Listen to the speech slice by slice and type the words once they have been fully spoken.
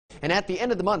And at the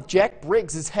end of the month, Jack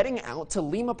Briggs is heading out to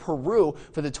Lima, Peru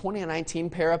for the 2019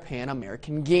 Pan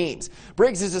American Games.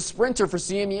 Briggs is a sprinter for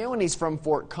CMU, and he's from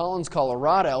Fort Collins,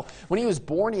 Colorado. When he was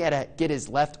born, he had to get his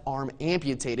left arm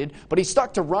amputated, but he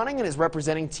stuck to running and is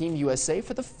representing Team USA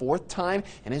for the 4th time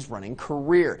in his running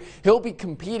career. He'll be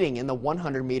competing in the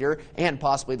 100-meter and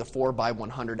possibly the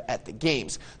 4x100 at the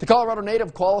Games. The Colorado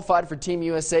native qualified for Team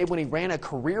USA when he ran a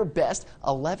career best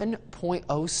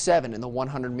 11.07 in the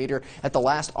 100-meter at the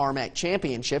last RMAC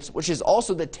Championships, which is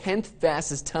also the 10th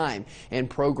fastest time in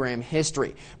program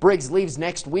history. Briggs leaves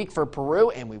next week for Peru,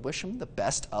 and we wish him the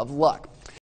best of luck.